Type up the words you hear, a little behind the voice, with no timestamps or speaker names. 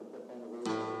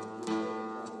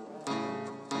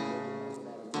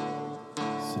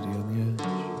City on the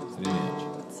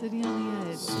edge. City on the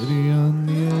edge. City on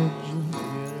the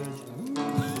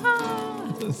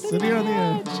edge. City on the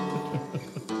edge.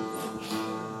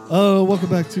 Oh, welcome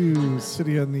back to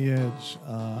City on the Edge.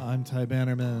 I'm Ty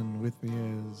Bannerman. With me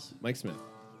is Mike Smith.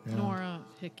 Nora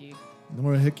Hickey.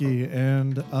 Nora Hickey.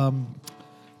 And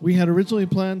we had originally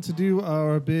planned to do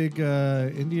our big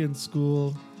Indian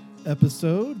school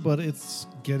episode, but it's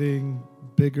getting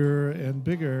bigger and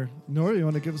bigger. Nora, you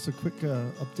want to give us a quick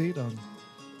update on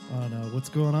what's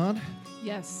going on?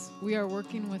 Yes, we are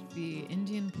working with the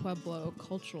Indian Pueblo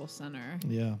Cultural Center.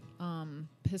 Yeah.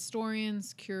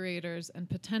 Historians, curators, and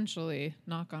potentially,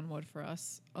 knock on wood for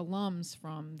us, alums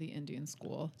from the Indian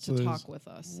school So to talk with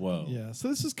us. Whoa. Yeah. So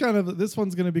this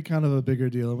one's going to be kind of a bigger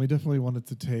deal, and we definitely wanted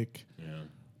to take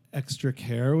extra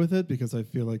care with it because I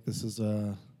feel like this is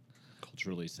a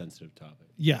Culturally sensitive topic.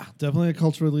 Yeah, definitely a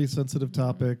culturally sensitive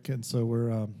topic, and so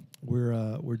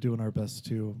we're doing our best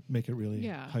to make it really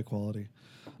high quality.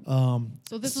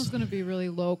 So this one's going to be really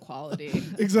low quality.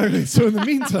 Exactly. So in the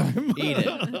meantime, Eat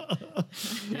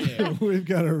it. we've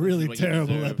got a really what you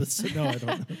terrible deserve. episode. No, I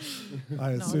don't know.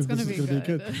 I assume it's gonna this is be going to be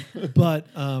good. good. But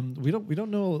we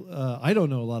don't know. I don't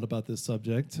know a lot about this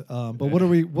subject. But what are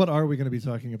we going to be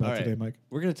talking about All right. today, Mike?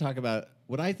 We're going to talk about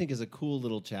what I think is a cool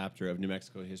little chapter of New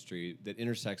Mexico history that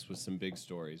intersects with some big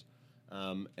stories.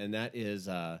 And that is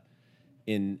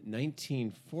in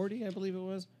 1940, I believe it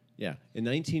was. Yeah, in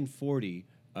 1940,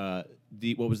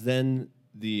 what was then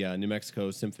the New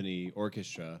Mexico Symphony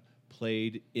Orchestra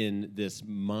played in this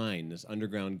mine, this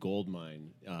underground gold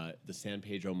mine, the San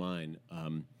Pedro mine,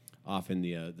 off in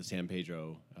the San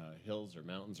Pedro hills or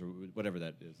mountains or whatever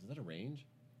that is. Is that a range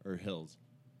or hills?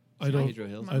 San Pedro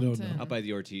Hills? I don't know. Mountain. Out by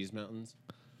the Ortiz Mountains.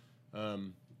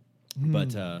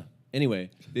 But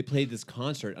anyway, they played this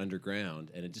concert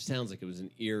underground, and it just sounds like it was an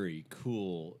eerie,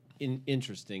 cool,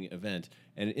 interesting event.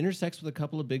 And it intersects with a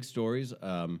couple of big stories.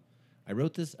 I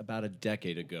wrote this about a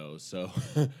decade ago, so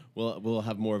we'll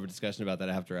have more of a discussion about that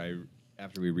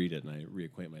after we read it and I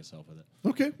reacquaint myself with it.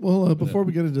 Okay. Well, before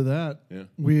we get into that,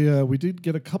 we did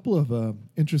get a couple of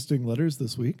interesting letters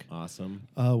this week. Awesome.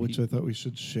 Which I thought we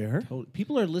should share.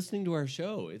 People are listening to our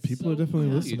show. It's People so are definitely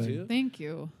cool, listening. you two. Thank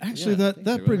you. Actually, Yeah, that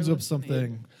thanks, brings everyone. up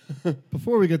something.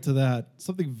 Before we get to that,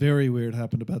 something very weird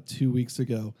happened about 2 weeks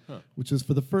ago, which is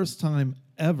for the first time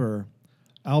ever,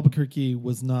 Albuquerque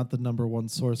was not the number one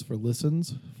source for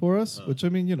listens for us, which, I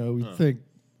mean, we think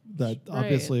that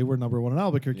obviously we're number one in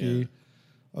Albuquerque. Yeah.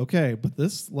 Okay, but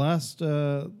this last,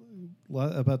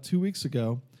 about 2 weeks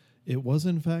ago, it was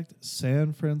in fact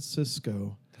San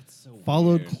Francisco, That's so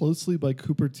followed weird. closely by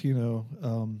Cupertino.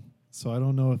 So I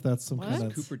don't know if that's some What? kind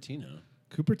of... Cupertino.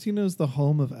 Cupertino is the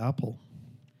home of Apple.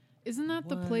 Isn't that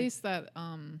the What? place that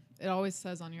it always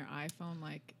says on your iPhone,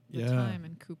 like the Yeah. time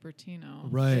in Cupertino?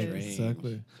 Right, is-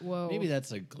 exactly. Whoa. Maybe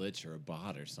that's a glitch or a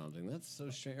bot or something. That's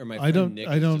so strange. Or my I friend don't- Nick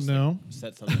I has don't just, know.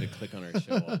 set something to click on our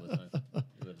show all the time.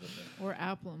 Or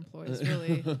Apple employees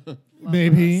really love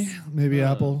Maybe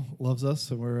us. Apple loves us,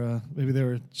 and we're maybe they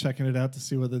were checking it out to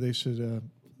see whether they should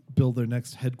build their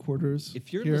next headquarters.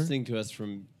 If you're here. listening to us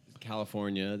from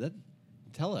California,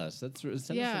 tell us. Send us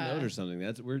a Yeah. note or something.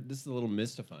 This is a little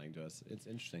mystifying to us. It's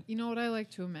interesting. You know what I like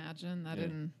to imagine? That Yeah.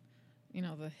 in,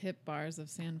 the hip bars of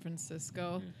San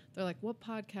Francisco, they're like, what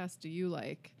podcast do you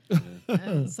like?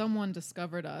 And someone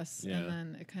discovered us, Yeah. and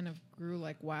then it kind of grew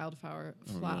like wildfire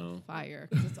no. fire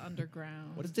because it's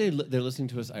underground. What if they're listening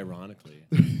to us ironically?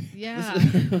 Yeah.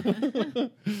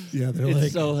 Yeah, they're It's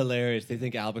like, so hilarious. They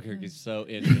think Albuquerque is so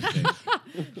interesting.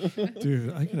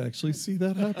 dude, I could actually see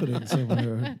that happening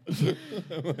somewhere.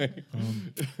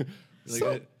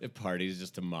 Like at parties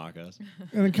just to mock us.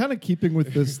 And in kind of keeping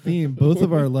with this theme, both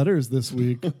of our letters this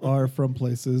week are from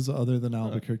places other than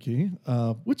Albuquerque,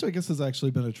 which I guess has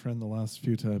actually been a trend the last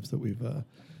few times that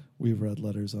we've read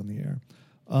letters on the air.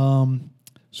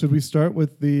 Should we start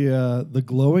with the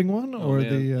glowing one Oh, or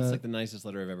man. That's the? like the nicest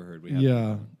letter I've ever heard. We have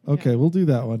Yeah. Okay, Yeah. we'll do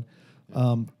that one.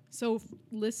 So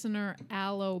listener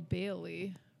Allo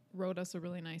Bailey wrote us a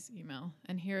really nice email,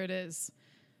 and here it is.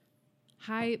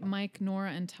 Hi, Mike,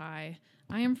 Nora, and Ty.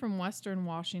 I am from Western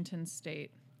Washington State,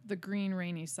 the green,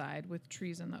 rainy side with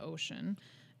trees in the ocean,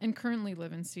 and currently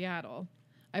live in Seattle.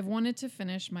 I've wanted to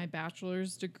finish my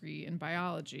bachelor's degree in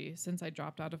biology since I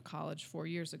dropped out of college 4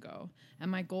 years ago,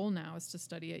 and my goal now is to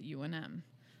study at UNM.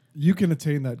 You can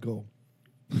attain that goal.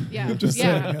 Yeah, I'm just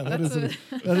yeah, saying, that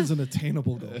that's is an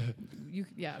attainable goal.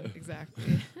 yeah, exactly.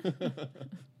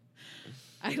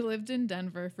 I lived in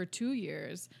Denver for 2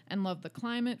 years and loved the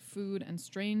climate, food, and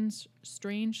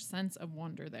strange sense of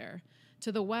wonder there.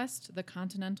 To the west, the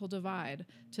Continental Divide.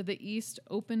 To the east,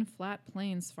 open, flat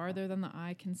plains farther than the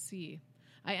eye can see.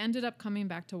 I ended up coming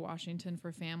back to Washington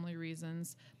for family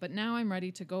reasons, but now I'm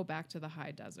ready to go back to the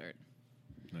high desert.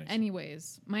 Nice.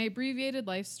 Anyways, my abbreviated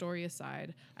life story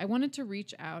aside, I wanted to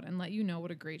reach out and let you know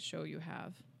what a great show you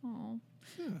have. Oh.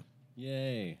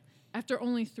 Yay. After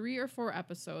only 3 or 4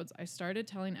 episodes, I started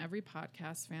telling every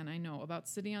podcast fan I know about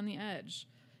City on the Edge.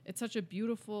 It's such a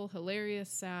beautiful, hilarious,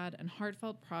 sad, and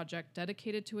heartfelt project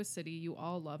dedicated to a city you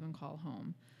all love and call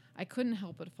home. I couldn't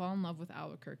help but fall in love with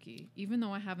Albuquerque, even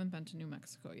though I haven't been to New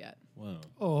Mexico yet. Wow.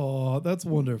 Oh, that's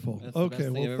wonderful. That's the Okay, best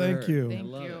thing well, I've ever thank heard. you, Thank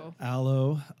love you.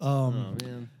 Aloe. Oh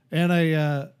man. And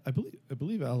I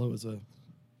believe Aloe is a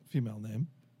female name.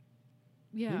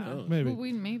 Yeah, knows?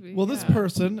 Maybe. Maybe. Well, this yeah.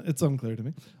 person, it's unclear to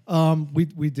me.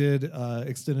 We did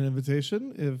extend an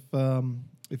invitation.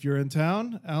 If you're in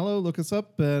town, Aloe, look us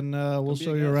up and we'll be a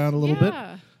show you guest. around a little bit.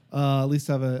 Yeah. At least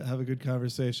have a good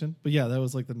conversation. But yeah, that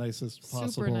was like the nicest Super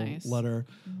possible nice. letter.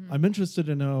 I'm interested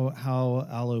to know how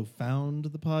Aloe found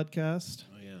the podcast.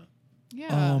 Oh yeah.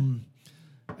 Yeah.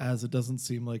 As it doesn't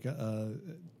seem like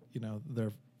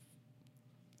they're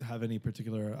have any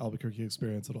particular Albuquerque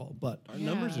experience at all. But Our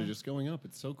numbers Yeah. are just going up.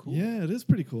 It's so cool. yeah, it is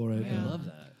pretty cool right Yeah. now. I love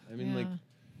that. I mean, yeah. like,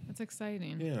 That's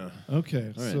exciting. yeah.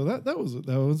 Okay, All right. so that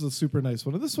was a super nice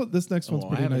one. And this next one's Oh, I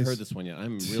pretty haven't nice. heard this one yet.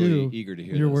 I'm too. really eager to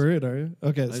hear You're this. worried, are you?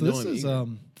 Okay, so know this I'm is eager.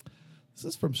 this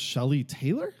is from Shelly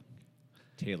Taylor.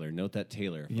 Taylor, note that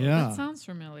Taylor. folks. Yeah. That sounds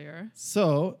familiar.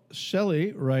 So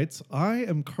Shelly writes, I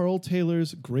am Carl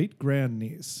Taylor's great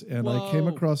grandniece, and I came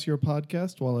Whoa. across your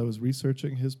podcast while I was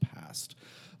researching his past.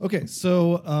 Okay,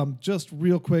 so just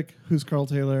real quick, who's Carl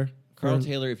Taylor? Carl For-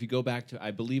 Taylor, if you go back to,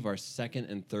 I believe, our second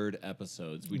and third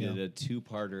episodes, we did Yeah. a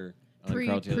 2-parter on Pre-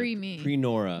 Carl Taylor. pre-me.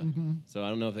 Pre-Nora. So I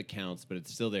don't know if it counts, but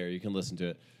it's still there. You can listen to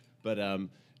it. But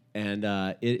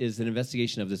it is an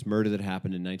investigation of this murder that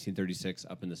happened in 1936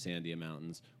 up in the Sandia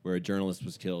Mountains, where a journalist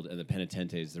was killed and the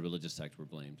penitentes, the religious sect, were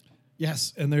blamed.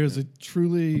 Yes, and there's a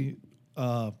truly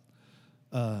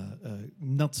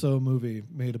nutso movie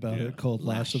made about Yeah. it called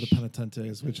Lash of the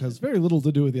Penitentes, which has very little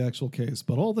to do with the actual case,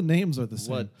 but all the names are the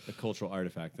same. What a cultural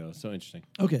artifact, though. So interesting.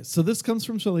 Okay, so this comes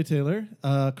from Shelley Taylor,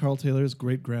 Carl Taylor's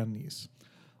great grandniece.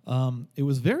 It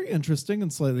was very interesting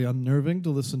and slightly unnerving to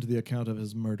listen to the account of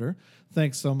his murder.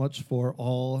 Thanks so much for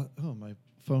all. Oh, my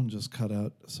phone just cut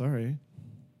out. Sorry.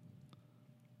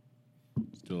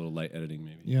 Just do a little light editing,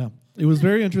 maybe. Yeah, it was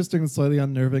very interesting and slightly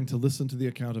unnerving to listen to the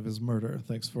account of his murder.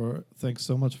 Thanks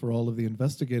so much for all of the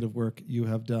investigative work you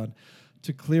have done.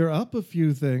 To clear up a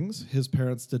few things, his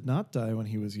parents did not die when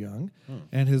he was young,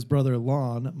 and his brother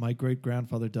Lon, my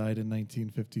great-grandfather, died in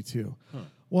 1952.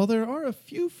 While there are a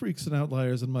few freaks and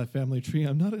outliers in my family tree,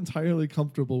 I'm not entirely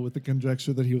comfortable with the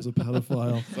conjecture that he was a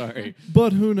pedophile. Sorry.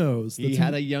 But who knows? He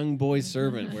had a young boy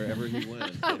servant wherever he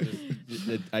went.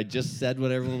 I just said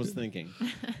what everyone was thinking.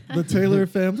 The Taylor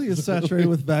family is saturated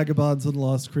with vagabonds and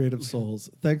lost creative souls.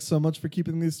 Thanks so much for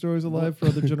keeping these stories alive for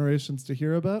other generations to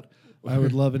hear about. I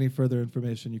would love any further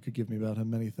information you could give me about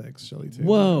him. Many thanks, Shelley Taylor.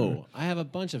 Whoa. I have a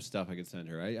bunch of stuff I could send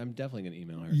her. I'm definitely going to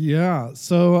email her. Yeah.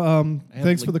 So have,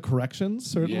 thanks like- for the corrections,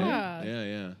 certainly. Yeah.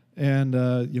 Yeah. And,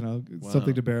 Wow.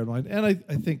 something to bear in mind. And I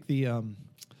think the...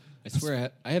 I swear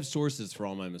I have sources for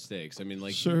all my mistakes. I mean,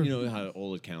 like, Sure. you know how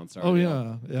old accounts are. Oh, they yeah.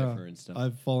 all Yeah. differ and stuff.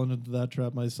 I've fallen into that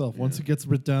trap myself. Once Yeah. it gets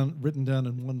written down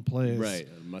in one place... Right.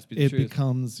 It must be the It truth.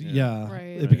 becomes, Yeah.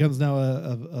 Right. it becomes now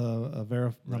not a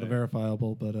Right.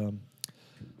 verifiable, but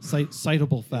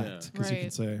citable fact, because you can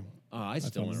Right. say... Oh, I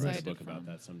still want to Cited write a book from. about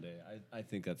that someday. I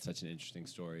think that's such an interesting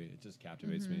story. It just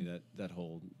captivates me, that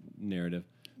whole narrative.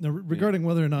 Now, regarding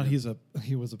whether or not he was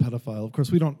a pedophile, of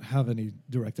course, we don't have any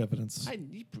direct evidence. I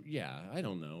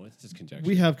don't know. It's just conjecture.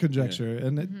 We have conjecture,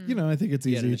 and I think it's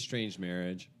He had an easy. estranged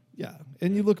marriage. Yeah,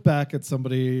 and you look back at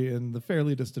somebody in the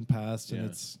fairly distant past, and Yeah.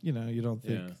 it's you don't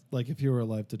think Yeah. like if you were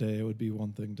alive today, it would be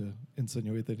one thing to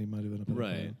insinuate that he might have been a pedophile.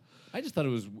 Right. I just thought it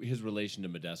was his relation to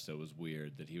Modesto was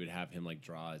weird, that he would have him like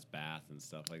draw his bath and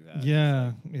stuff like that.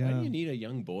 Yeah, Why yeah. do you need a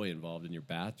young boy involved in your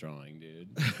bath drawing,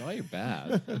 dude? Draw your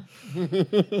bath.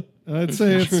 I'd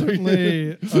say it's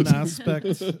certainly an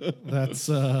aspect that's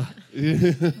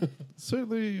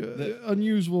certainly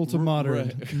unusual to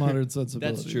modern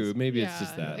sensibilities. That's true. Maybe it's Yeah,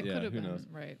 just that. It Yeah, could have who been knows?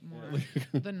 right more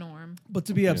the norm. But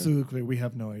to be absolutely clear, we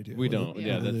have no idea. We whether- don't. Yeah,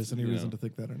 Yeah, whether that's, there's any you reason know. to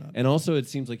think that or not. And also, it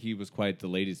seems like he was quite the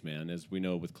ladies' man, as we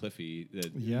know with Cliffy.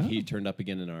 That Yeah. he turned up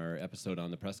again in our episode on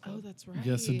the press club. Oh, that's right.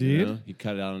 Yes, You indeed. know? He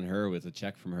cut it out on her with a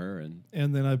check from her, and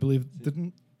And then I believe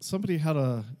didn't somebody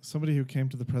who came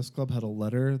to the press club had a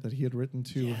letter that he had written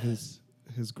to his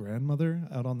grandmother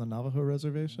out on the Navajo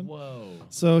reservation. whoa.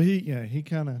 So he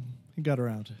got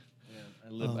around.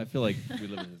 Yeah, I feel like we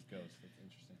live in his ghost. That's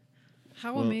interesting.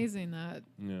 How Well- amazing that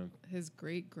Yeah. his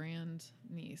great grand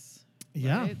niece.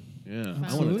 Yeah. right? Yeah, I want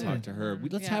Absolutely. to talk to her.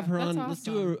 Let's Yeah, have her that's on. Let's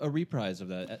do awesome. a reprise of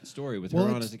that story with Well, her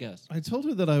on it's- as a guest. I told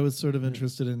her that I was sort of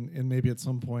interested in maybe at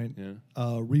some point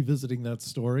Yeah. revisiting that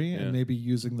story Yeah. and maybe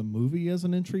using the movie as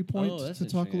an entry point Oh, that's to an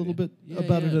talk a little interesting bit idea.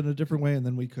 about Yeah, it yeah. in a different way, and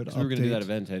then we could 'Cause update. we were going to do that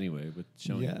event anyway with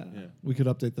showing. Yeah, Yeah. we could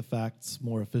update the facts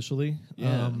more officially.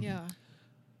 Yeah. Yeah.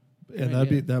 And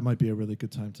idea. that might be a really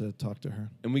good time to talk to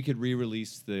her. And we could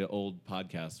re-release the old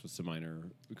podcast with some minor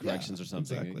corrections or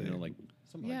something. exactly. You know, like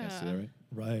some podcasts do Yeah. that, right?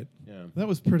 Right. Yeah. That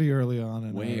was pretty early on.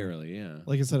 In Way our- early, yeah.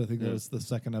 Like I said, I think Yeah. that was the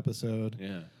second episode.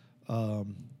 Yeah.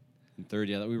 Um, And third,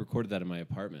 yeah, we recorded that in my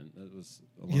apartment. That was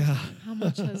a long Yeah. time. How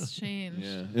much has changed?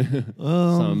 Yeah.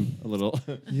 A little.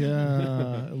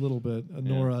 yeah, a little bit.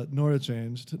 Nora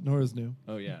changed. Nora's new.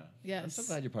 Oh, yeah. Yes. I'm so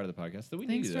glad you're part of the podcast. That we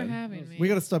Thanks needed for that. having me. We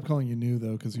got to stop calling you new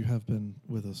though, because you have been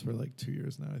with us for like 2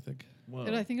 years now. I think Whoa.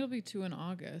 Good, I think it'll be 2 in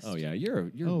August. Oh, yeah.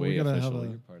 You're Oh, we way gotta have official. a-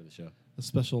 You're part of the show. a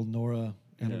special Nora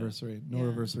Yeah. anniversary. Yeah.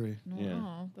 Nora-versary. No, Yeah.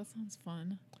 Oh, that sounds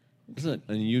fun. This is an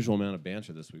unusual amount of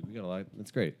banter this week. We got a lot.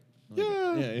 That's great. I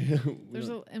like it.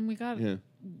 Yeah. And we got Yeah.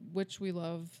 which we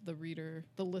love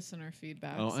the listener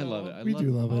feedback. Oh, I love so it. We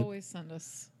do love it. always send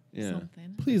us Yeah.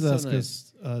 something. Please It's ask so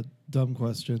nice. us dumb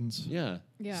questions, Yeah.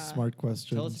 Yeah. smart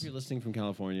questions. Tell us if you're listening from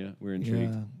California. We're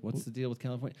intrigued. Yeah. What's the deal with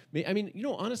California? I mean,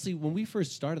 honestly, when we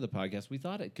first started the podcast, we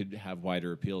thought it could have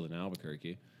wider appeal than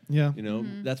Albuquerque. Yeah.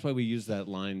 That's why we use that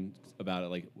line about it,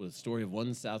 like with the story of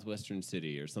one southwestern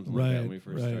city or something like that Right, when we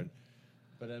first right. started.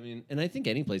 But I mean, and I think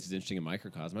any place is interesting in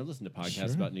microcosm. I've listened to podcasts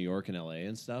Sure. about New York and LA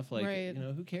and stuff. Like, Right.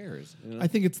 who cares? I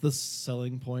think it's the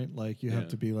selling point. Like you Yeah. have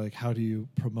to be like, how do you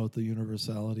promote the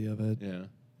universality of it? Yeah.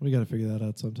 We got to figure that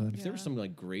out sometime. If there was Yeah. some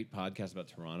like great podcast about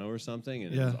Toronto or something,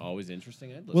 and it Yeah. was always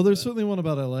interesting, I'd listen Well, there's to that. certainly one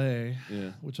about LA,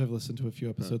 Yeah. which I've listened to a few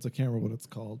episodes. I can't remember what it's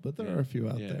called, but there Yeah. are a few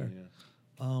out Yeah, there.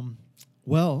 yeah.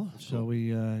 Well, That's shall cool. we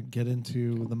get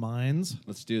into the mines?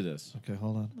 Let's do this. Okay,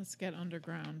 hold on. Let's get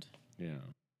underground. Yeah.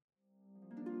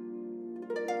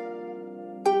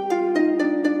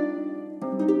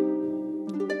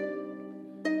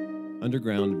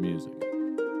 Underground music.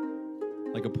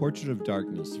 Like a portrait of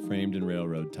darkness framed in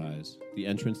railroad ties, the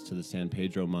entrance to the San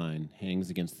Pedro mine hangs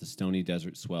against the stony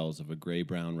desert swells of a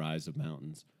gray-brown rise of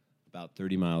mountains, about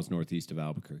 30 miles northeast of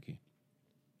Albuquerque.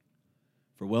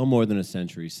 For well more than a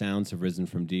century, sounds have risen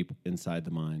from deep inside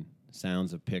the mine.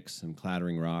 Sounds of picks and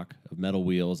clattering rock, of metal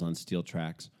wheels on steel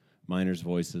tracks, miners'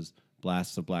 voices,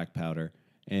 blasts of black powder,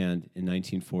 and, in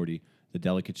 1940, the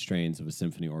delicate strains of a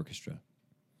symphony orchestra.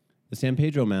 The San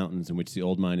Pedro Mountains, in which the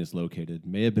old mine is located,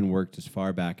 may have been worked as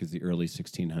far back as the early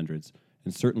 1600s,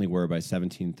 and certainly were by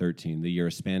 1713, the year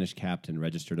a Spanish captain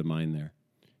registered a mine there.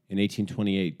 In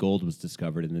 1828, gold was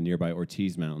discovered in the nearby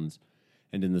Ortiz Mountains,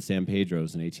 and in the San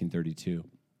Pedros in 1832,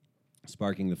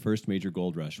 sparking the first major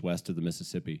gold rush west of the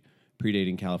Mississippi,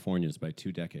 predating California's by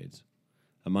 2 decades.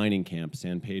 A mining camp,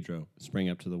 San Pedro, sprang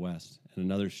up to the west, and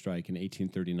another strike in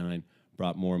 1839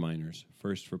 brought more miners,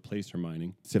 first for placer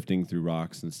mining, sifting through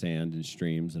rocks and sand in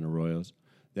streams and arroyos,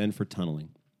 then for tunneling.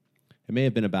 It may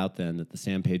have been about then that the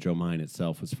San Pedro mine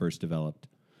itself was first developed,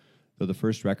 though the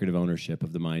first record of ownership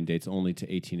of the mine dates only to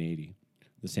 1880,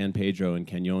 the San Pedro and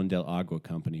Cañón del Agua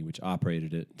Company, which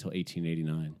operated it until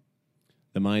 1889.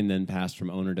 The mine then passed from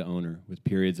owner to owner, with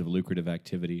periods of lucrative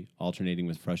activity alternating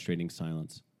with frustrating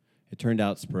silence. It turned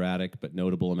out sporadic but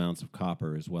notable amounts of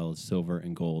copper as well as silver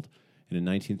and gold, and in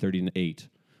 1938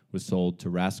 was sold to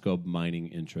Raskob Mining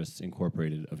Interests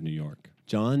Incorporated of New York.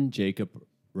 John Jacob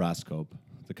Raskob,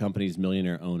 the company's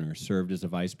millionaire owner, served as a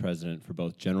vice president for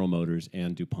both General Motors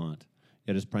and DuPont,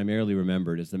 yet is primarily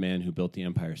remembered as the man who built the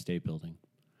Empire State Building.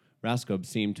 Raskob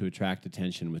seemed to attract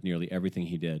attention with nearly everything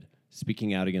he did,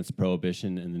 speaking out against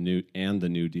prohibition and the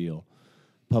New Deal,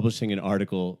 publishing an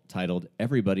article titled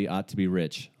 "Everybody Ought to Be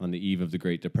Rich" on the eve of the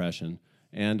Great Depression,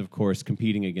 and, of course,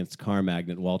 competing against car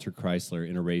magnate Walter Chrysler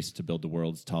in a race to build the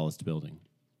world's tallest building.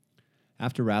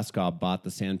 After Raskob bought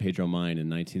the San Pedro mine in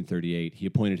 1938, he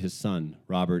appointed his son,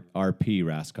 Robert R.P.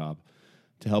 Raskob,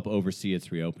 to help oversee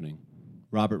its reopening.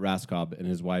 Robert Raskob and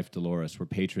his wife Dolores were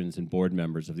patrons and board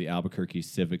members of the Albuquerque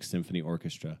Civic Symphony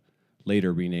Orchestra,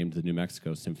 later renamed the New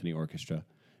Mexico Symphony Orchestra,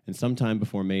 and sometime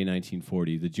before May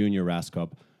 1940, the junior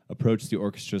Raskob approached the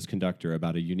orchestra's conductor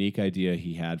about a unique idea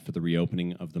he had for the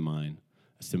reopening of the mine,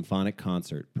 a symphonic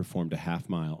concert performed a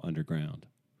half-mile underground.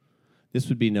 This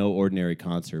would be no ordinary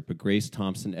concert, but Grace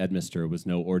Thompson Edmister was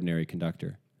no ordinary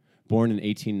conductor. Born in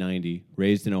 1890,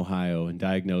 raised in Ohio, and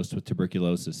diagnosed with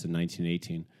tuberculosis in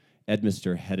 1918,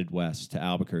 Edmister headed west to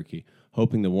Albuquerque,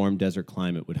 hoping the warm desert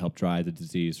climate would help dry the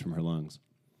disease from her lungs.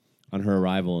 On her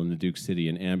arrival in the Duke City,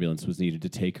 an ambulance was needed to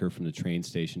take her from the train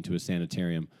station to a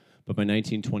sanitarium, but by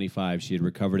 1925 she had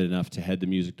recovered enough to head the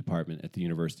music department at the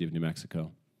University of New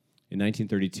Mexico. In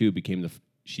 1932,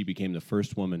 she became the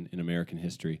first woman in American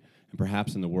history, and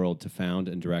perhaps in the world, to found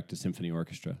and direct a symphony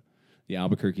orchestra. The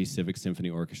Albuquerque Civic Symphony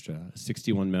Orchestra, a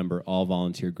 61-member,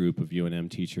 all-volunteer group of UNM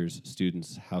teachers,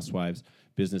 students, housewives,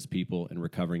 business people, and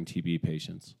recovering TB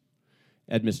patients.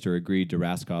 Edmister agreed to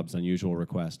Raskob's unusual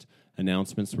request.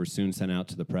 Announcements were soon sent out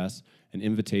to the press, and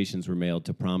invitations were mailed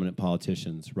to prominent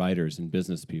politicians, writers, and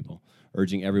business people,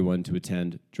 urging everyone to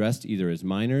attend dressed either as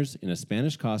miners in a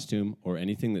Spanish costume or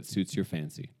anything that suits your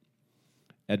fancy.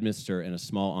 Edmister and a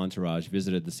small entourage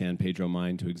visited the San Pedro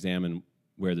mine to examine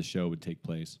where the show would take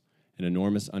place, an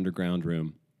enormous underground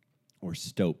room, or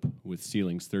stope, with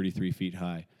ceilings 33 feet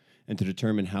high, and to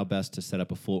determine how best to set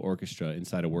up a full orchestra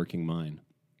inside a working mine.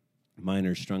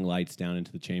 Miners strung lights down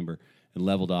into the chamber and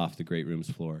leveled off the great room's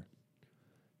floor.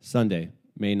 Sunday,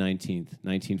 May 19th,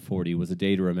 1940, was a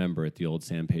day to remember at the old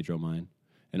San Pedro mine.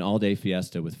 An all-day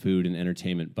fiesta with food and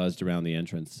entertainment buzzed around the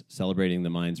entrance, celebrating the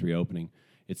mine's reopening,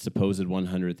 its supposed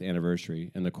 100th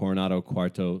anniversary, and the Coronado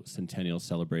Cuarto Centennial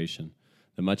celebration,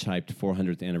 the much-hyped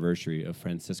 400th anniversary of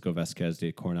Francisco Vasquez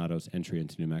de Coronado's entry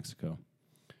into New Mexico.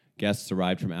 Guests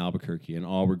arrived from Albuquerque, and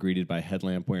all were greeted by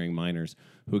headlamp-wearing miners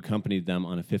who accompanied them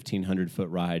on a 1,500-foot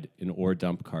ride in ore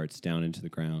dump carts down into the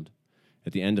ground.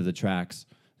 At the end of the tracks,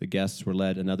 the guests were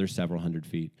led another several hundred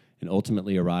feet and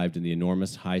ultimately arrived in the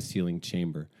enormous high-ceilinged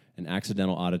chamber, an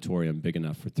accidental auditorium big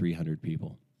enough for 300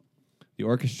 people. The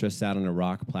orchestra sat on a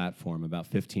rock platform about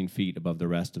 15 feet above the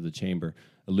rest of the chamber,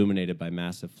 illuminated by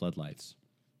massive floodlights.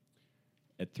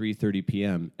 At 3:30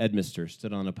 p.m., Edmister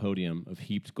stood on a podium of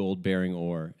heaped gold-bearing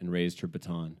ore and raised her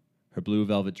baton. Her blue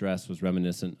velvet dress was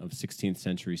reminiscent of 16th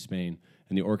century Spain,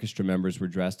 and the orchestra members were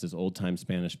dressed as old-time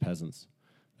Spanish peasants.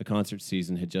 The concert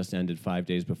season had just ended 5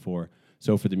 days before,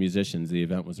 so for the musicians, the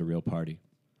event was a real party.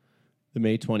 The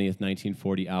May 20th,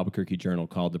 1940 Albuquerque Journal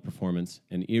called the performance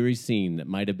an eerie scene that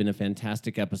might have been a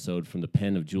fantastic episode from the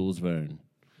pen of Jules Verne.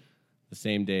 The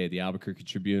same day, the Albuquerque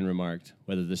Tribune remarked,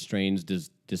 whether the strains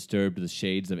disturbed the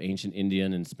shades of ancient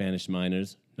Indian and Spanish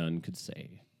miners, none could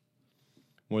say.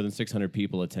 More than 600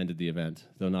 people attended the event,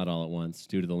 though not all at once,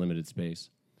 due to the limited space.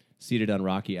 Seated on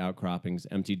rocky outcroppings,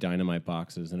 empty dynamite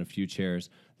boxes, and a few chairs,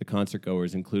 the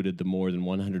concertgoers included the more than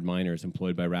 100 miners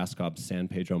employed by Raskob's San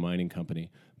Pedro Mining Company,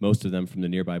 most of them from the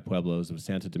nearby pueblos of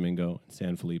Santo Domingo and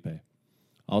San Felipe.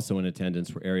 Also in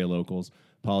attendance were area locals,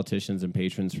 politicians and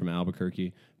patrons from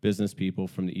Albuquerque, business people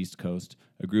from the East Coast,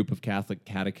 a group of Catholic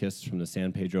catechists from the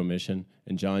San Pedro Mission,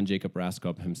 and John Jacob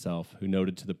Raskob himself, who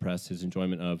noted to the press his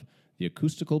enjoyment of the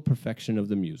acoustical perfection of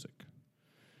the music.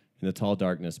 In the tall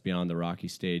darkness beyond the rocky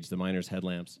stage, the miners'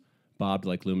 headlamps bobbed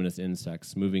like luminous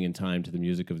insects, moving in time to the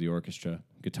music of the orchestra,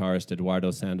 guitarist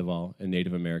Eduardo Sandoval, and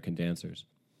Native American dancers.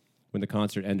 When the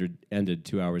concert ended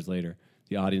 2 hours later,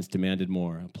 the audience demanded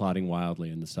more, applauding wildly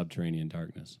in the subterranean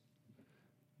darkness.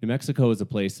 New Mexico is a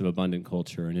place of abundant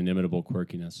culture and inimitable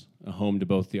quirkiness, a home to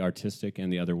both the artistic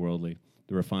and the otherworldly,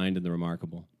 the refined and the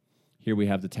remarkable. Here we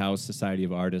have the Taos Society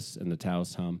of Artists and the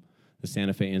Taos Hum, the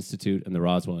Santa Fe Institute and the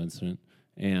Roswell Incident,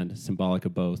 and, symbolic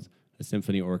of both, a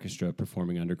symphony orchestra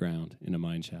performing underground in a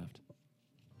mine shaft.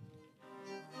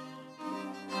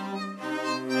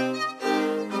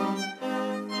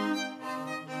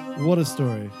 What a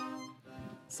story.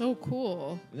 So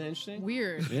cool. Isn't that interesting?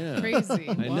 Weird. Yeah. Crazy.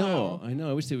 I Wow. know.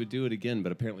 I wish they would do it again,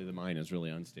 but apparently the mine is really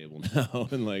unstable now.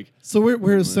 And like, So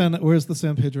where's the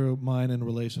San Pedro mine in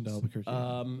relation to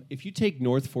Albuquerque? if you take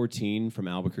North 14 from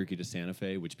Albuquerque to Santa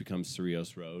Fe, which becomes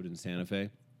Cerrillos Road in Santa Fe,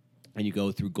 and you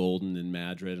go through Golden and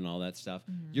Madrid and all that stuff,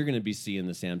 you're going to be seeing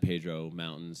the San Pedro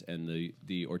Mountains and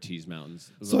the Ortiz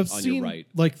Mountains So I've on seen your right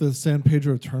like the San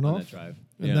Pedro turnoff on that drive.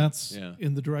 and that's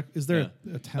in the direct. Is there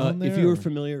a town there? If you were or-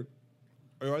 familiar,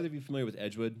 or either of you familiar with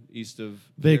Edgewood, east of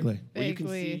Vaguely. where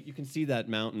Vaguely. you can see that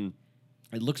mountain.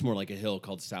 It looks more like a hill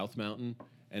called South Mountain,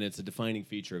 and it's a defining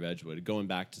feature of Edgewood. Going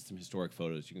back to some historic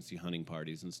photos, you can see hunting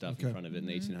parties and stuff in Okay. front of it in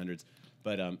the 1800s.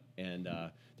 But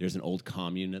there's an old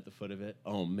commune at the foot of it.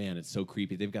 Oh man, it's so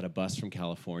creepy. They've got a bus from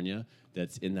California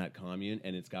that's in that commune,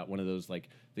 and it's got one of those like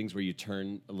things where you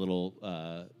turn a little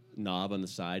knob on the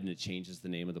side, and it changes the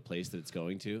name of the place that it's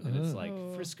going to, and it's like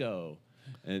Oh. Frisco.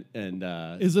 And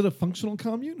Is it a functional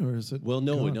commune or is it? well,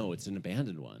 no, gone? it's an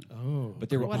abandoned one. Oh, But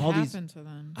there were What all these. happened to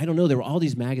them? I don't know. There were all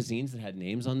these magazines that had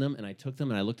names on them, and I took them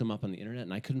and I looked them up on the internet,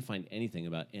 and I couldn't find anything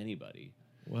about anybody.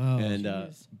 wow. And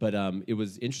Jeez. but it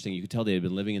was interesting. You could tell they had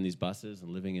been living in these buses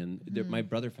and living in. My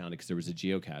brother found it because there was a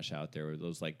geocache out there,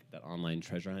 those like that online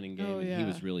treasure hunting game. Oh, and he yeah.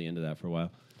 was really into that for a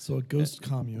while. So a ghost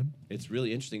commune. It's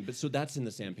really interesting. But so that's in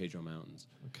the San Pedro Mountains.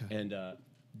 Okay. And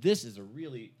this is a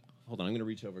really. Hold on, I'm going to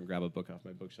reach over and grab a book off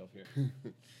my bookshelf here.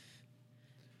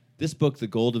 this book, The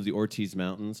Gold of the Ortiz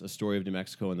Mountains, A Story of New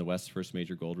Mexico and the West's First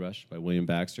Major Gold Rush by William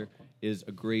Baxter, is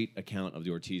a great account of the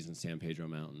Ortiz and San Pedro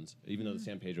Mountains. Even though the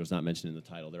San Pedro is not mentioned in the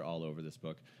title, they're all over this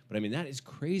book. But I mean, that is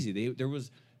crazy. There was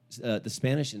the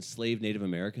Spanish enslaved Native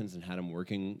Americans and had them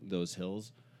working those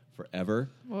hills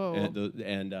forever. Whoa.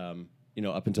 And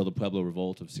up until the Pueblo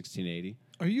Revolt of 1680.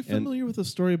 Are you familiar with the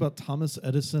story about Thomas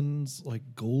Edison's like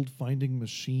gold finding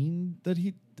machine that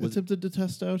he attempted to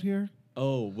test out here?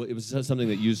 Oh, well, it was something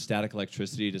that used static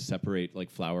electricity to separate like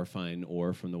flour fine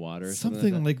ore from the water. Or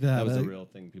Something like that. That was a real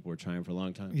thing people were trying for a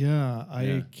long time. Yeah,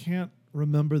 I can't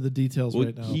remember the details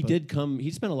right now. He did come.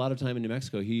 He spent a lot of time in New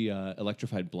Mexico. He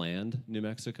electrified Bland, New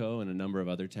Mexico, and a number of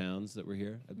other towns that were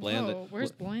here. Whoa,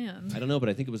 where's Bland? I don't know, but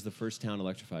I think it was the first town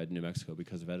electrified in New Mexico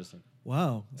because of Edison.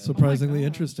 Wow, surprisingly God.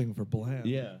 interesting for Bland.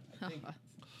 Yeah,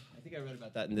 I think I read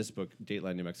about that in this book,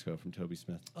 Dateline New Mexico, from Toby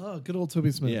Smith. Oh, good old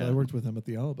Toby Smith. Yeah. I worked with him at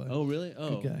the Alibi. Oh, really?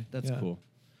 Oh, Good guy. That's Yeah. cool.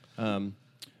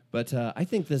 But I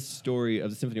think this story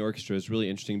of the symphony orchestra is really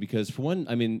interesting because, for one,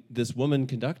 I mean, this woman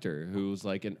conductor who's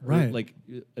like an Right. an Like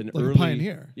a early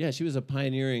pioneer. Yeah, she was a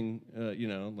pioneering,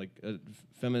 like a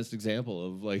feminist example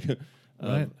of like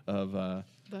Right. of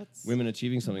That's women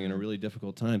achieving something in a really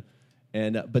difficult time.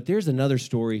 And but there's another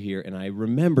story here, and I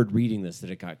remembered reading this that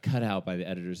it got cut out by the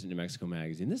editors at New Mexico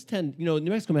Magazine. New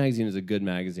Mexico Magazine is a good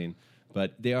magazine,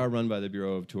 but they are run by the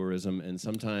Bureau of Tourism, and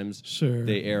sometimes Sure.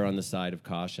 they err on the side of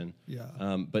caution.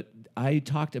 Yeah. But I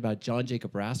talked about John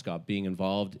Jacob Raskob being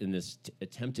involved in this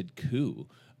attempted coup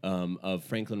of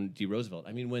Franklin D. Roosevelt.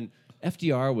 I mean, when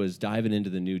FDR was diving into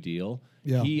the New Deal,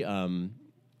 Yeah. he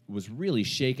was really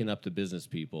shaking up the business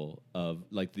people of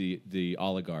like the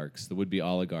oligarchs, the would-be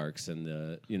oligarchs, and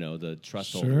the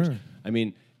trust holders. Sure. I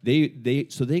mean,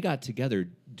 they got together,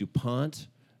 DuPont,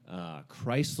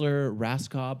 Chrysler,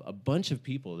 Raskob, a bunch of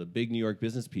people, the big New York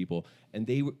business people, and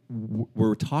they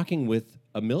were talking with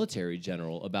a military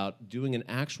general about doing an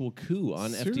actual coup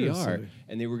on FDR, Seriously?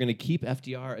 and they were going to keep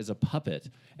FDR as a puppet.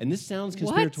 And this sounds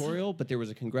What? conspiratorial, but there was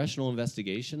a congressional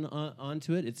investigation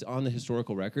onto it. It's on the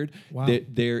historical record. Wow.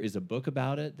 There is a book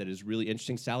about it that is really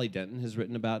interesting. Sally Denton has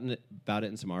written about it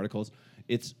in some articles.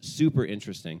 It's super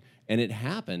interesting, and it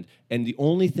happened. And the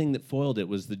only thing that foiled it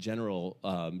was the general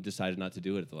decided not to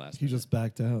do it at the last He minute. just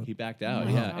backed out. He backed out,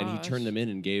 my yeah, and he gosh. turned them in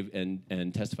and gave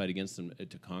and testified against them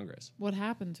to Congress. what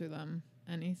happened to them?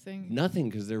 Anything? Nothing,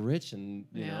 because they're rich, and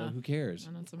you know Yeah. who cares?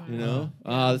 I know it's You America.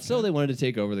 know, so they wanted to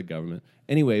take over the government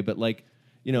anyway. But like,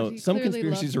 He some clearly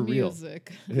conspiracies are loved real.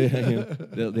 music. They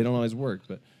don't always work,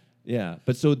 but yeah.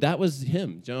 But so that was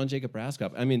him, John Jacob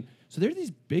Raskob. I mean, so there are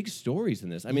these big stories in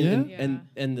this. I mean, Yeah.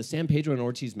 and the San Pedro and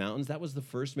Ortiz Mountains. That was the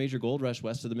first major gold rush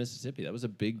west of the Mississippi. That was a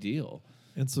big deal.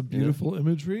 And some beautiful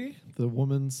imagery. The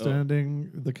woman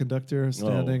standing, the conductor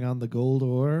standing on the gold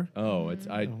ore. Oh, it's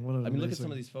I what an mean, look at amazing-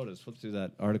 some of these photos. Flip through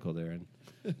that article there and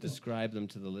describe them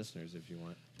to the listeners if you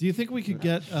want. Do you think we could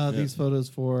get these photos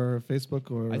for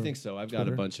Facebook or? I think so. I've got a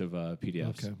Twitter? bunch of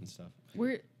PDFs Okay. and stuff.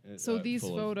 So these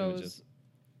full of photos images.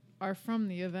 are from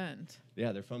the event.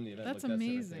 Yeah, they're from the event. That's Look, right there,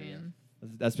 yeah. amazing.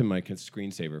 That's been my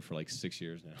screensaver for like 6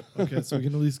 years now. Okay, so we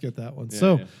can at least get that one. Yeah,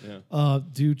 so, yeah.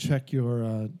 do check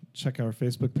our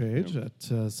Facebook page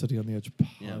at City on the Edge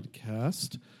Yeah.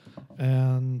 podcast.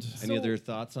 And Any So, other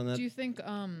thoughts on that? Do you think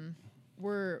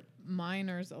were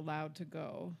minors allowed to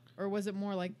go, or was it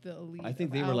more like the elite? I think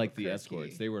of they were like the Albuquerque?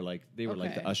 escorts. They were like the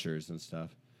Okay. ushers and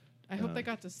stuff. I hope they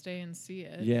got to stay and see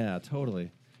it. Yeah, totally.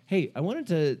 Hey, I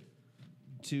wanted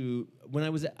to when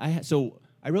I was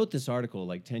I wrote this article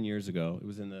like 10 years ago. It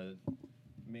was in the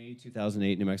May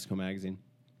 2008 New Mexico Magazine,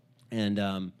 and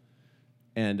that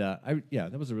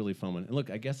was a really fun one. And look,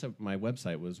 I guess my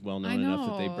website was well known I enough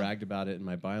that they know. bragged about it in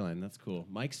my byline. That's cool.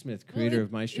 Mike Smith, Well, creator it- of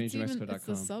MyStrangeNewMexico.com, It's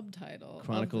the subtitle. of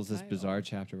chronicles the this title. bizarre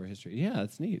chapter of our history. Yeah,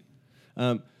 that's neat.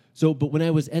 But when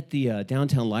I was at the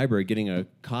downtown library getting a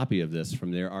copy of this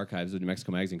from their archives of New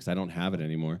Mexico Magazine, because I don't have it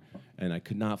anymore, and I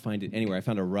could not find it anywhere. I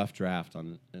found a rough draft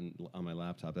on my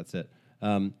laptop. That's it.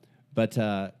 But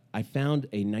I found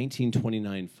a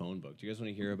 1929 phone book. Do you guys want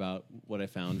to hear about what I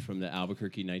found from the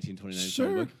Albuquerque 1929 Sure.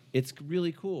 phone book? It's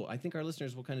really cool. I think our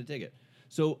listeners will kind of dig it.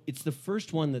 So it's the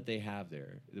first one that they have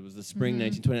there. It was the spring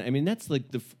 1929. I mean, that's like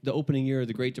the opening year of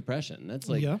the Great Depression. That's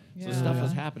like Yeah. so stuff Yeah.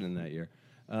 was happening that year.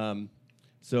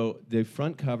 So the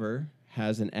front cover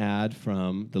has an ad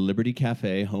from the Liberty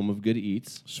Cafe, home of good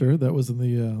eats. sure, that was in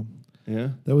the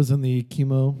Yeah.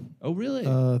 chemo Oh,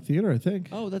 really? theater, I think.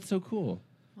 Oh, that's so cool.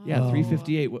 Yeah, Oh.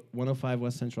 358, 105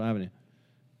 West Central Avenue.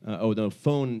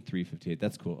 Phone 358.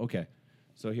 That's cool. Okay.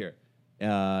 So here.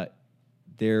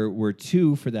 there were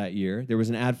 2 for that year. There was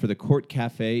an ad for the Court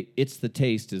Cafe. It's the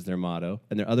taste is their motto,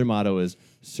 and their other motto is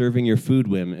serving your food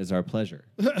whim is our pleasure,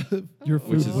 Your which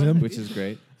food is whim. which is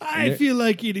great. I feel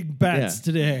like eating bats Yeah.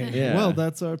 today. Yeah. Well,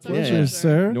 that's our our pleasure, pleasure.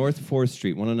 sir. North 4th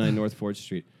Street, 109 North 4th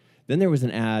Street. Then there was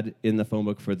an ad in the phone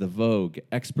book for the Vogue,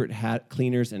 expert hat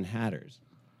cleaners and hatters.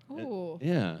 Oh,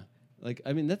 Yeah. Like,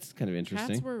 I mean, that's kind of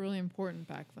interesting. hats were really important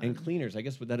back then. And cleaners, I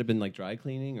guess, would that have been like dry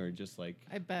cleaning or just like...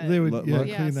 I bet. They would Look- yeah, look.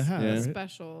 clean the hat. Yeah. right?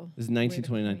 Special. This is way to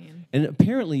 1929. clean. And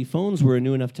apparently phones were a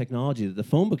new enough technology that the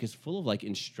phone book is full of like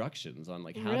instructions on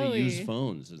like how to use Really?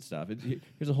 phones and stuff.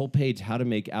 Here's a whole page, how to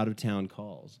make out-of-town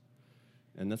calls.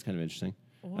 And that's kind of interesting.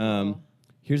 Wow.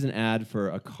 Here's an ad for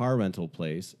a car rental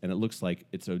place, and it looks like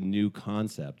it's a new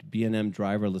concept. B&M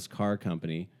driverless car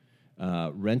company.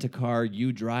 Rent a car,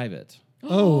 you drive it.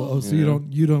 So Yeah.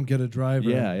 you don't get a driver.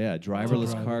 Yeah, to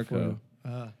driverless drive car it for co.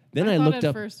 you. Then I I thought looked at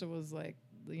up. first it was like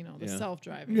the Yeah.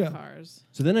 self-driving Yeah. cars.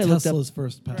 So then I looked up. Tesla's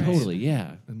first patent Totally,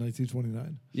 yeah. in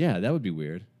 1929. Yeah, that would be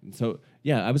weird. And so,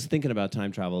 yeah, I was thinking about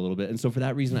time travel a little bit. And so for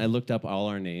that reason, I looked up all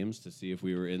our names to see if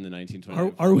we were in the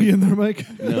 1929. Are we in there, Mike?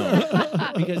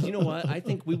 No. Because you know what? I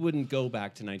think we wouldn't go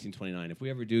back to 1929. If we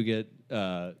ever do get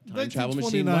time travel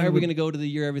machine, 1929 why are we would- going to go to the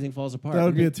year everything falls apart? That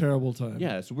would be We're a terrible time.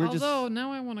 yeah, so we're Although just...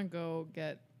 now I want to go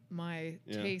get my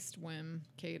Yeah. taste whim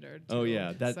catered. Oh, to.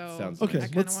 yeah, that So sounds Okay, I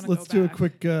kinda let's wanna go do a back.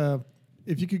 quick.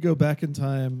 If you could go back in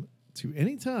time to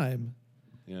any time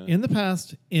Yeah. in the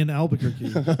past in Albuquerque,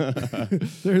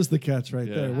 there's the catch right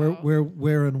Yeah. there. Wow.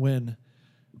 Where, and when,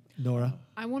 Nora?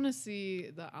 I want to see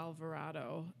the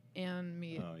Alvarado and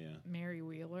meet Oh, yeah. Mary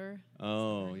Wheeler.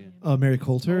 Oh, yeah. Mary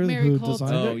Coulter, Oh, Mary who Coulter.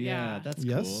 designed Oh, it. yeah, Yeah. that's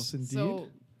Yes, cool. indeed. So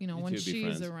You when two would be she's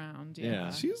friends. around, Yeah.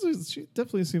 yeah. She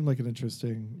definitely seemed like an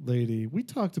interesting lady. We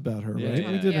talked about her, Yeah, right?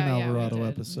 yeah. We did Yeah, an yeah, we Alvarado did.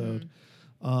 episode.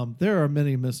 There are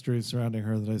many mysteries surrounding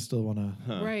her that I still want to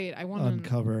Huh. Right. I want to.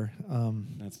 uncover.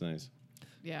 That's nice.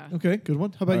 Yeah. Okay, good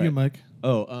one. How about All you, right. Mike?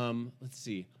 Oh, let's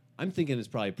see. I'm thinking it's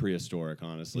probably prehistoric,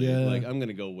 honestly. Yeah. Like, I'm going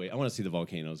to go wait. I want to see the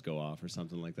volcanoes go off or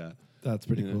something like that. That's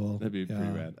pretty Yeah, cool. That'd be pretty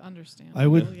Yeah. rad. Understand. I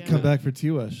would Yeah. come back for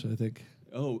Tiwash, I think.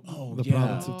 Oh, The yeah.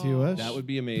 province of Tiwash. That would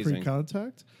be amazing.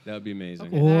 Pre-contact. That would be amazing.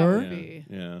 Okay, Or- that would yeah. be.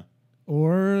 Yeah.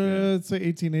 Or Yeah. say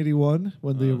 1881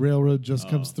 when the railroad just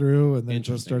comes oh, through and then just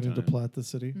interesting starting to time. plat the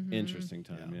city. Interesting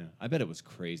time, Yeah. yeah. I bet it was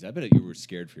crazy. I bet you were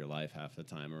scared for your life half the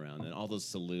time around. And all those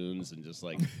saloons and just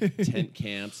like tent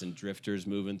camps and drifters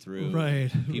moving through. and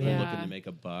Right, People right. looking Yeah. to make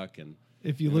a buck. And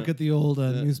If you look Yeah. at the old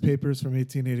Yeah. newspapers from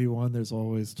 1881, there's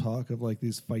always talk of like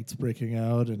these fights breaking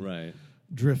out and right.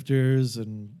 drifters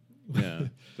and Yeah.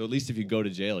 So at least if you go to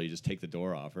jail, you just take the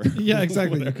door off her. yeah,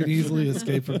 exactly. You can easily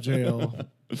escape from jail.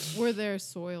 Were there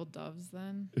soiled doves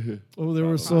then? Oh, there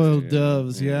were Probably. soiled Yeah.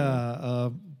 doves. Yeah. Yeah,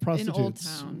 In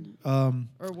prostitutes. Old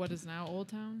Or what is now Old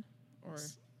Town? Or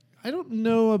I don't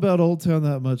know about Old Town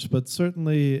that much, but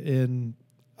certainly in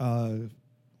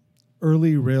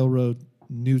early railroad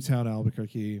Newtown,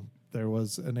 Albuquerque, there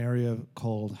was an area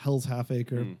called Hell's Half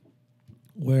Acre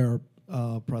where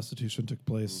prostitution took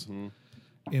place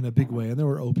in a big way, and there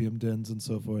were opium dens and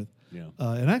so forth. Yeah.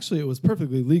 And actually, it was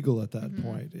perfectly legal at that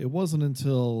point. It wasn't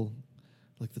until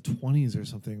like the 20s or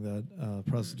something that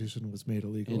prostitution was made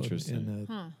illegal Interesting.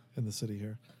 in the city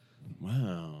here.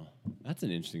 Wow. That's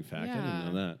an interesting fact. I Yeah.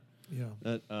 didn't know that. Yeah.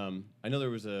 That I know there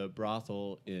was a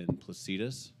brothel in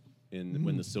Placitas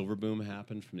when the silver boom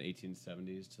happened from the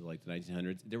 1870s to like the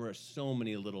 1900s. There were so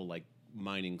many little like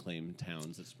mining claim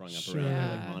towns that sprung up Sure. around there,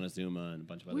 Yeah. like Montezuma and a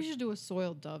bunch of we others. should do a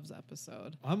soiled doves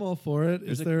episode. I'm all for it.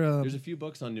 There's Is there there's a few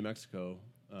books on New Mexico,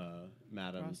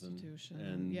 madams Prostitution,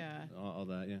 and yeah. all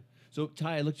that. Yeah. So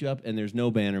Ty, I looked you up, and there's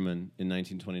no Bannerman in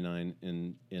 1929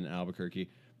 in Albuquerque.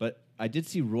 But I did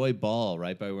see Roy Ball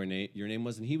right by where your name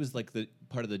was, and he was like the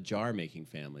part of the jar making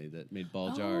family that made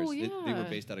ball Oh, jars. They were yeah.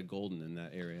 based out of Golden in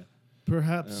that area.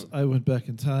 Perhaps I went back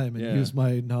in time and Yeah. used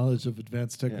my knowledge of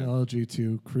advanced technology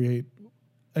to create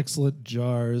excellent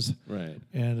jars Right.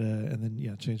 and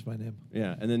then change my name.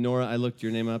 Yeah. And then Nora, I looked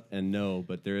your name up, and no,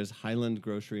 but there is Highland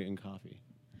Grocery and Coffee.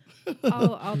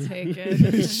 I'll take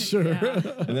it. Sure. Yeah,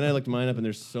 And then I looked mine up, and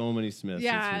there's so many Smiths.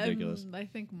 yeah It's ridiculous. I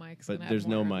think Mike's But gonna there's have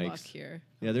no more luck Mikes. here.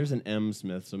 Yeah, there's an M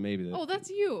Smith, so maybe that. Oh, that's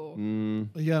you.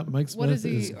 Yeah, Mike Smith What does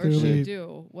he is or clearly she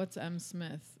do? What's M.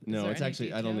 Smith? Is No, there it's any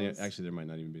actually I don't think details? actually there might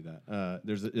not even be that.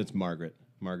 It's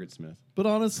Margaret Smith. But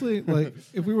honestly, like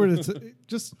if we were to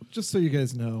just so you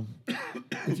guys know,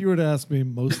 if you were to ask me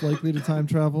most likely to time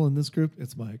travel in this group,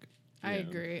 it's Mike. I Yeah.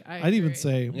 agree. I'd even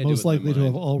say I'm gonna do most it with my likely to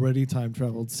have mind. already time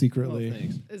traveled Oh, secretly.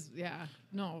 thanks.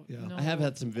 No. I have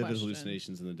had some vivid question.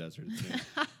 hallucinations in the desert. It's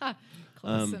nice.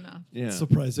 Close enough. Yeah.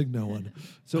 Surprising no one.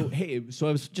 So hey, so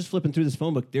I was just flipping through this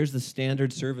phone book. There's the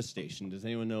Standard service station. Does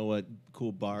anyone know what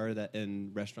cool bar that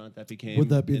and restaurant that became? Would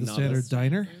that be in the Standard Novice?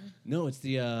 Diner? No, it's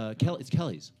the it's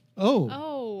Kelly's. Oh.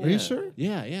 Oh. Are you Yeah. sure?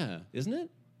 Yeah, isn't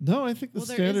it? No, I think the Well,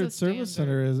 there is Standard a Service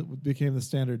Standard. Center became the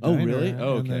Standard Oh, Diner. really?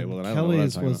 Oh, and okay. then Well, then I don't know what I'm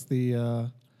Kelly's talking was the.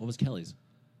 What was Kelly's?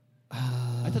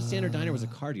 I thought Standard Diner was a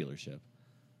car dealership.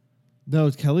 No,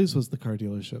 Kelly's was the car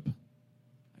dealership.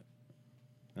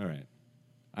 All right.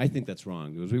 I think that's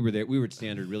wrong because we were there. We were at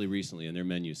Standard really recently, and their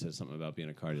menu says something about being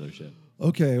a car dealership.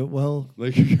 Okay, well,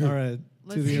 Like, all right.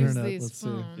 Let's to the use internet. these Let's see.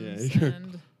 phones. Yeah.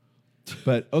 And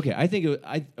but okay, I think both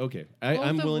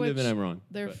I'm of willing to admit which I'm wrong.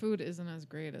 Their but food isn't as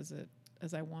great as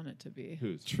I want it to be.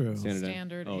 who's True.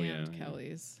 Standard Oh, and yeah.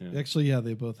 Kelly's. Yeah. Actually, yeah,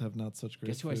 they both have not such great.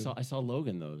 Guess who I food. saw? I saw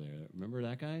Logan though there. Remember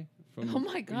that guy? From Oh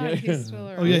my God, Yeah. he's still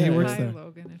around. Oh, yeah, he works Hi, there.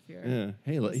 Logan, if you're Yeah.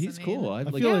 Hey, he's listening. cool. I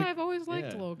like, feel yeah, like- I've always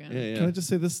liked yeah. Logan. Yeah, yeah. Can I just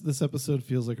say this episode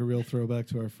feels like a real throwback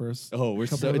to our first? Oh, we're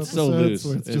couple so of it's so episodes loose.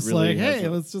 where it's It just really like, has hey,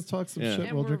 a- let's just talk some Yeah. shit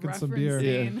And while we're drinking some beer.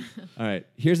 referencing- All right.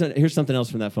 Here's something else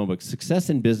from that phone book. Success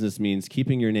in business means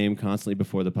keeping your name constantly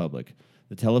before the public.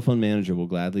 The telephone manager will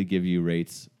gladly give you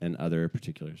rates and other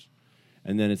particulars.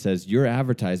 And then it says your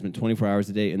advertisement 24 hours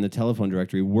a day in the telephone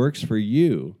directory works for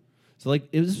you. So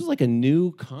like this was like a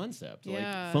new concept,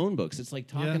 Yeah. like phone books. It's like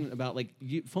talking about like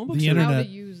phone books. The are- How internet.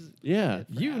 to use Yeah. it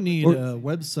for You advertising. need Or- a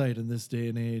website in this day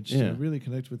and age Yeah. to really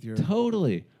connect with your.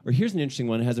 Totally. Or here's an interesting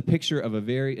one. It has a picture of an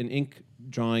ink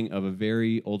drawing of a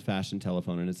very old-fashioned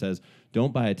telephone, and it says,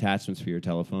 "Don't buy attachments for your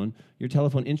telephone. Your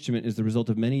telephone instrument is the result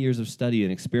of many years of study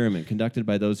and experiment conducted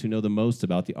by those who know the most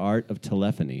about the art of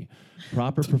telephony.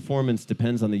 Proper performance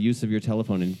depends on the use of your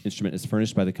telephone instrument as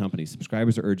furnished by the company.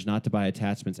 Subscribers are urged not to buy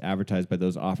attachments advertised by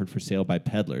those offered for sale by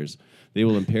peddlers. They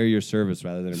will impair your service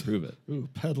rather than improve it." Ooh,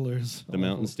 peddlers. The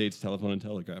Mountain States Telephone and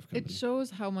Telegraph Company. It shows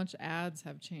how much ads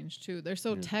have changed too. They're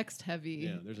so text heavy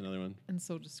Yeah, there's another one. and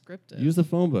so descriptive. Use the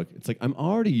phone book. It's like I'm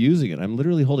already using it. I'm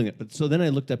literally holding it. But so then I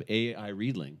looked up AI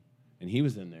Readling, and he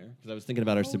was in there because I was thinking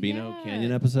about our Oh, Sabino yeah.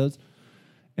 Canyon episodes.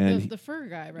 And the fur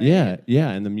guy, right? yeah,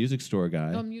 and the music store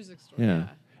guy. Oh, music store. yeah. Yeah.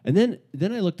 And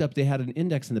then I looked up. They had an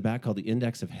index in the back called the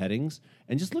Index of Headings,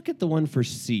 and just look at the one for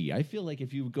C. I feel like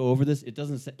if you go over this, it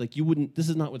doesn't like you wouldn't. This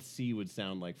is not what C would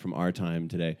sound like from our time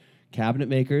today. Cabinet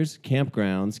makers,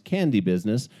 campgrounds, candy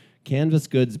business, canvas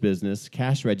goods business,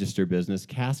 cash register business,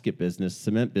 casket business,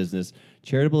 cement business,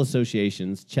 charitable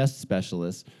associations, chest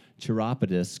specialists,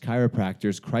 chiropodists,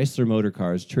 chiropractors, Chrysler Motor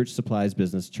Cars, church supplies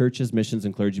business, churches, missions,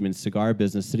 and clergymen, cigar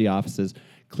business, city offices,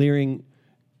 clearing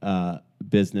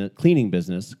business,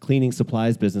 cleaning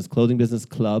supplies business, clothing business,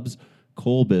 clubs,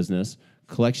 coal business,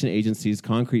 collection agencies,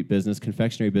 concrete business,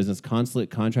 confectionery business, consulate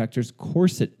contractors,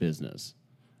 corset business.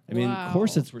 I mean, Wow.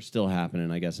 corsets were still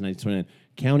happening, I guess, in 1929.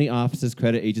 County offices,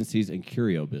 credit agencies, and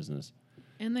curio business.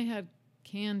 And they had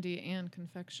candy and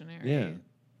confectionery Yeah.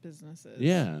 businesses.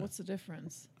 Yeah. What's the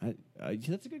difference?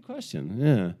 That's a good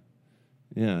question.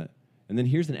 Yeah. And then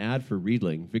here's an ad for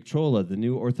Readling. Victrola, the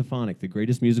new orthophonic, the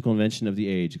greatest musical invention of the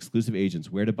age. Exclusive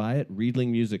agents. Where to buy it?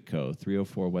 Readling Music Co.,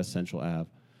 304 West Central Ave.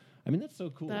 I mean, that's so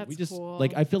cool. That's we just cool.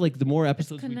 like I feel like the more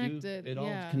episodes we do, connected, it all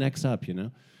yeah. connects up, you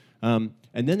know.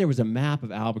 And then there was a map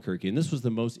of Albuquerque, and this was the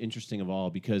most interesting of all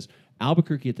because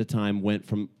Albuquerque at the time went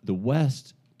from the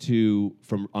west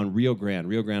on Rio Grande.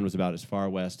 Rio Grande was about as far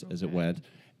west as it Okay. went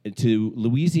to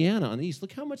Louisiana on the east.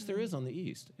 Look how much there is on the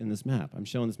east in this map. I'm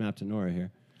showing this map to Nora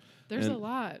here. There's And- a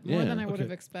lot, more yeah, than I would okay.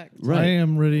 have expected. Right. I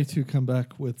am ready to come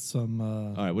back with some.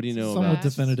 All right, what do you know Somewhat about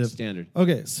definitive. Standard?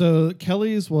 Okay, so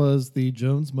Kelly's was the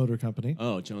Jones Motor Company,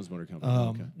 Oh, Jones Motor Company.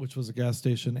 okay. which was a gas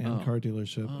station and Oh. car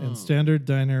dealership, Oh. and Standard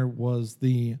Diner was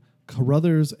the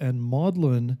Carruthers and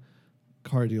Maudlin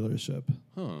car dealership.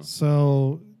 Huh.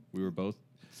 So We were both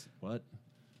what?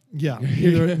 yeah,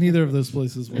 neither of those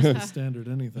places was the Standard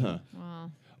anything. Huh.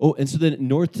 Wow. Oh, and so then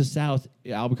north to south,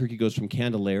 Albuquerque goes from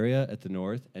Candelaria at the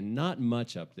north, and not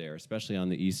much up there, especially on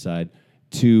the east side,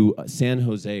 to San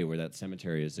Jose, where that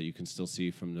cemetery is that you can still see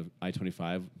from the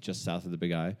I-25 just south of the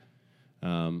Big I.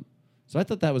 So I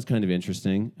thought that was kind of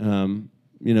interesting,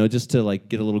 just to like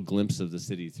get a little glimpse of the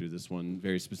city through this one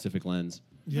very specific lens.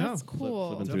 Yeah, That's cool.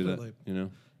 Flipping Definitely. through that,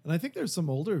 And I think there's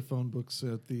some older phone books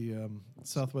at the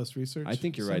Southwest Research. I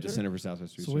think you're right, the Center. Center for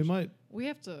Southwest Research. So we might. We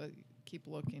have to keep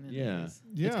looking at Yeah. these.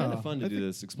 It's kind Yeah, of fun to I do think-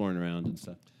 this, exploring around and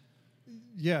stuff.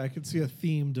 Yeah, I could see a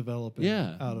theme developing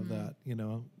Yeah. out of that. You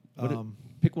know, What it-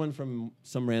 Pick one from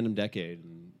some random decade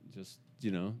and just, see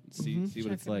Mhm. what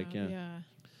Check it's it like, out, yeah. Yeah.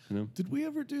 You know? Did we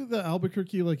ever do the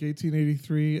Albuquerque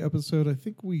 1883 episode? I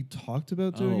think we talked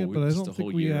about doing Oh, it, but I just don't a think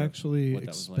whole we year of actually what that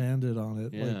was like. expanded on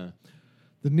it. Yeah.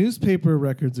 The newspaper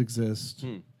records exist.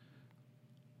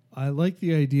 I like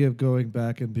the idea of going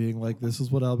back and being like, this is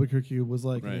what Albuquerque was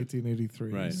like in Right. 1883.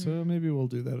 Right. So maybe we'll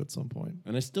do that at some point.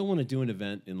 And I still want to do an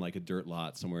event in like a dirt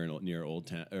lot somewhere near Old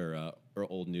Town or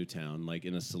Old Newtown, like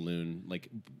in a saloon, like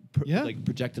Yeah. like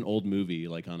project an old movie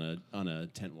like on a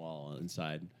tent wall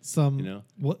inside. Some, You know?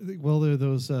 well, there are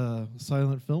those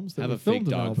silent films that Have were a fake filmed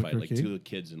in dog fight, like Albuquerque. two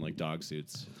kids in like dog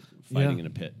suits fighting Yeah. in a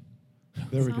pit.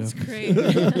 There we go. Sounds great. Well,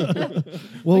 My we kids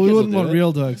wouldn't will do want it.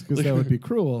 real dogs because that would be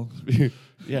cruel.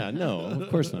 Yeah, no, of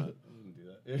course not.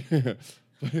 But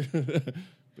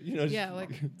you know, Yeah, like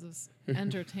this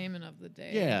entertainment of the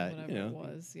day. Yeah, whatever you know. it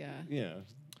was. Yeah. yeah.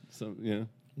 So yeah,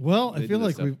 Well, I They feel do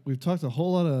like this stuff. we've talked a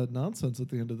whole lot of nonsense at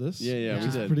the end of this. Yeah, we which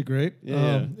is did. pretty great.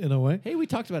 Yeah, In a way. hey, we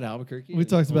talked about Albuquerque. We and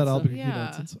talked all about that stuff. Albuquerque Yeah.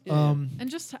 nonsense. Yeah. And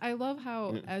just, I love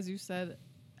how, Yeah. as you said,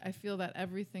 I feel that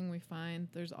everything we find,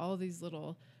 there's all these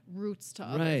little roots to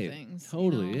other Right, things. you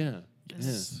totally, know? yeah.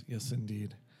 Yes, yes,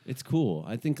 indeed. It's cool.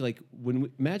 I think like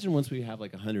imagine once we have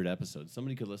like 100 episodes,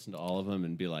 somebody could listen to all of them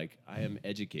and be like, I am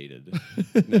educated.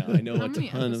 Now I know How a many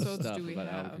ton of episodes stuff do we about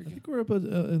have? I Albuquerque. think we're up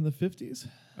in the 50s.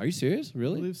 Are you serious? I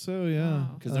Really? believe so, yeah. Wow.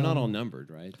 Because they're not all numbered,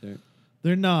 right?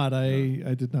 They're not.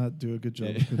 I did not do a good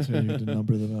job of continuing to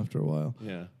number them after a while.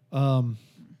 Yeah.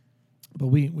 But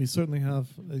we certainly have,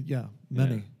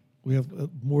 many. Yeah. We have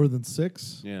more than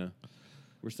 6. Yeah.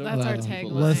 We're so That's glad our that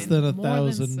people tagline. Less than listen. a More than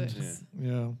 1,000. 6.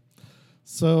 Yeah.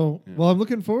 So, Yeah. well, I'm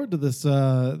looking forward to this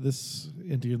this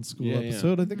Indian school Yeah, yeah.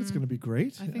 episode. I think it's Mhm. going to be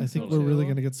great. I think so we're really too.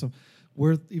 going to get some.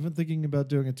 We're even thinking about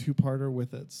doing a 2-parter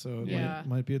with it, so it Yeah.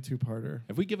 might be a 2-parter.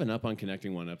 Have we given up on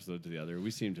connecting one episode to the other? We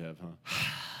seem to have, huh?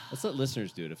 Let's let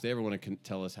listeners do it if they ever want to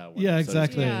tell us how. One Yeah, episode is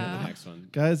exactly. different Yeah. than the next one.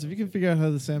 Guys, if you can figure out how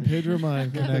the San Pedro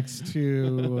mine connects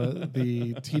to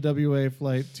the TWA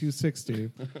flight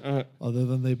 260, other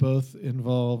than they both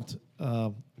involved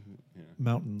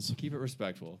mountains. Keep it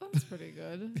respectful. That's pretty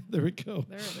good. There we go.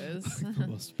 There it is. The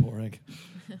most boring.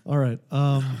 All right.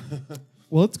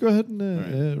 Well, let's go ahead and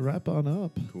All right. wrap on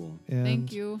up. Cool. And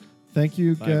Thank you. Thank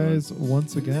you Bye, guys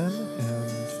once again,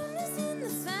 and